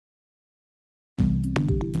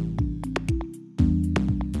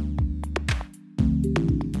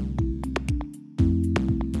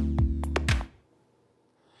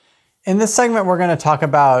In this segment, we're going to talk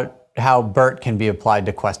about how BERT can be applied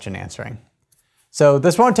to question answering. So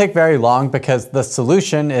this won't take very long because the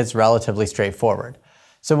solution is relatively straightforward.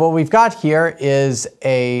 So what we've got here is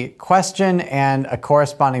a question and a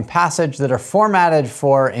corresponding passage that are formatted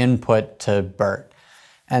for input to BERT.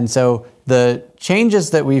 And so the changes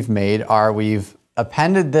that we've made are we've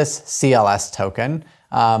appended this CLS token,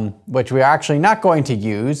 which we are actually not going to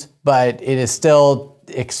use, but it is still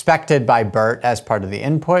expected by BERT as part of the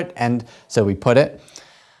input, and so we put it.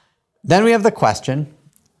 Then we have the question.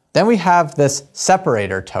 Then we have this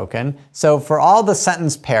separator token. So for all the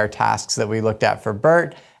sentence pair tasks that we looked at for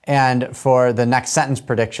BERT and for the next sentence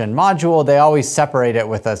prediction module, they always separate it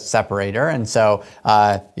with a separator, and so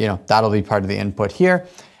that'll be part of the input here.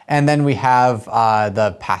 And then we have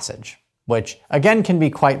the passage, which again can be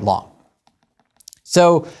quite long.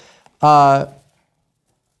 So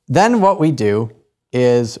then what we do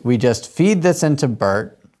is we just feed this into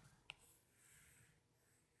BERT.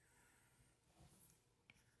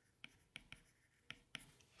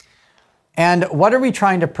 And what are we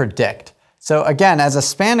trying to predict? So again, as a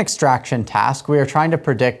span extraction task, we are trying to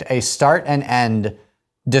predict a start and end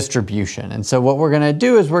distribution. And so what we're going to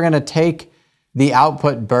do is we're going to take the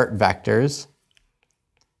output BERT vectors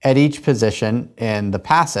at each position in the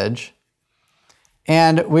passage,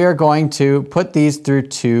 and we are going to put these through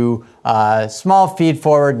two small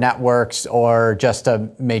feed-forward networks or just a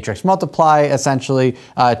matrix multiply, essentially,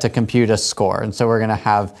 to compute a score. And so we're going to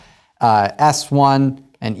have S1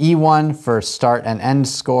 and E1 for start and end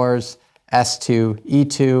scores, S2,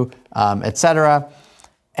 E2, etc.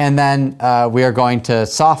 And then we are going to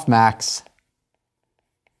softmax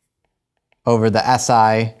over the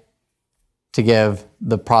SI to give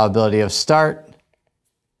the probability of start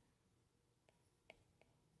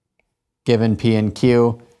given P and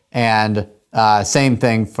Q, and same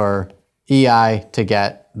thing for EI to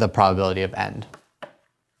get the probability of end.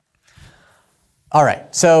 All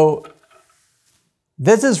right, so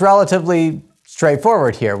this is relatively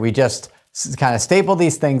straightforward here. We just kind of staple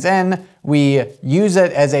these things in. We use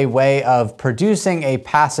it as a way of producing a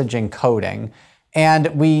passage encoding,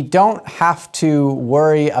 and we don't have to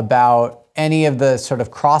worry about any of the sort of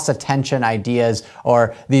cross-attention ideas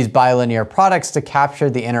or these bilinear products to capture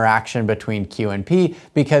the interaction between Q and P,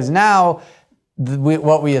 because now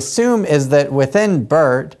what we assume is that within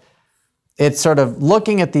BERT, it's sort of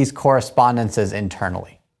looking at these correspondences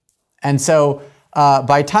internally. And so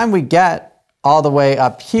by the time we get all the way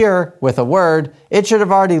up here with a word, it should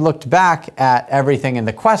have already looked back at everything in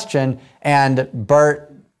the question, and BERT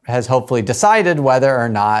has hopefully decided whether or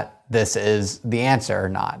not this is the answer or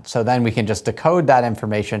not. So then we can just decode that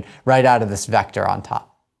information right out of this vector on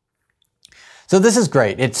top. So this is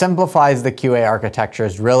great. It simplifies the QA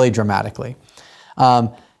architectures really dramatically.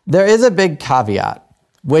 There is a big caveat,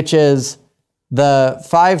 which is the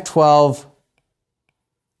 512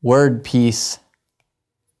 word piece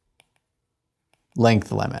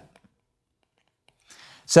length limit.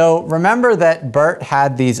 So remember that BERT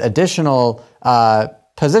had these additional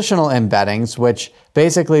positional embeddings, which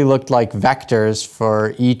basically looked like vectors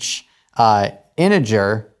for each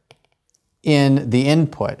integer in the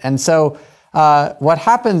input. And so what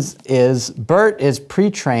happens is BERT is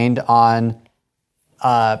pre-trained on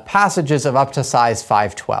passages of up to size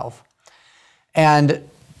 512. And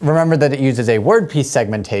remember that it uses a word piece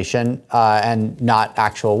segmentation and not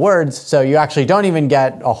actual words, so you actually don't even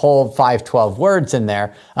get a whole 512 words in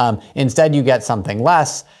there. Instead, you get something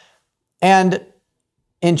less. And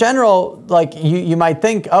in general, like you might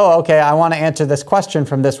think, oh, okay, I want to answer this question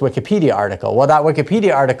from this Wikipedia article. Well, that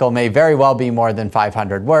Wikipedia article may very well be more than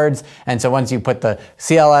 500 words. And so once you put the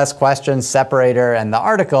CLS question, separator, and the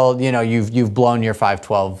article, you've blown your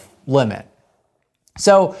 512 limit.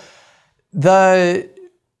 So the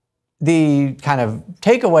kind of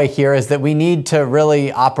takeaway here is that we need to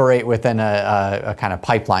really operate within a kind of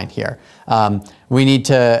pipeline here. We need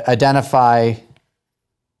to identify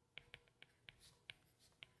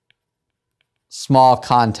small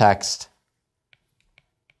context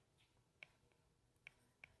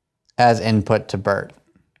as input to BERT.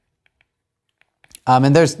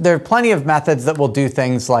 And there are plenty of methods that will do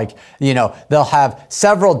things like, they'll have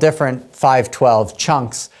several different 512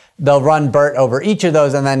 chunks. They'll run BERT over each of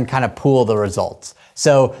those and then kind of pool the results.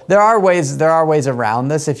 So there are ways around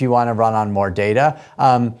this if you want to run on more data.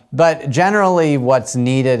 But generally what's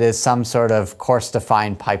needed is some sort of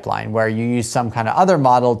course-defined pipeline where you use some kind of other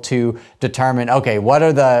model to determine, okay, what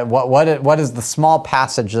is the small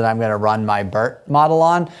passage that I'm going to run my BERT model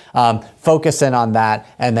on, focus in on that,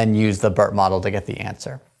 and then use the BERT model to get the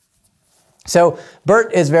answer. So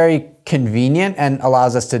BERT is very convenient and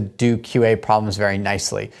allows us to do QA problems very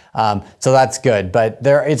nicely. So that's good, but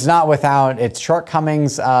it's not without its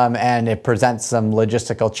shortcomings, and it presents some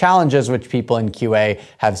logistical challenges which people in QA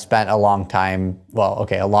have spent a long time,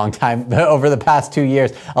 a long time, over the past 2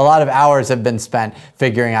 years, a lot of hours have been spent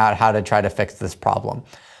figuring out how to try to fix this problem.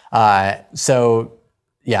 So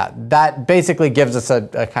yeah, that basically gives us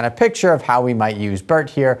a kind of picture of how we might use BERT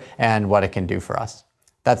here and what it can do for us.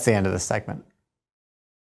 That's the end of this segment.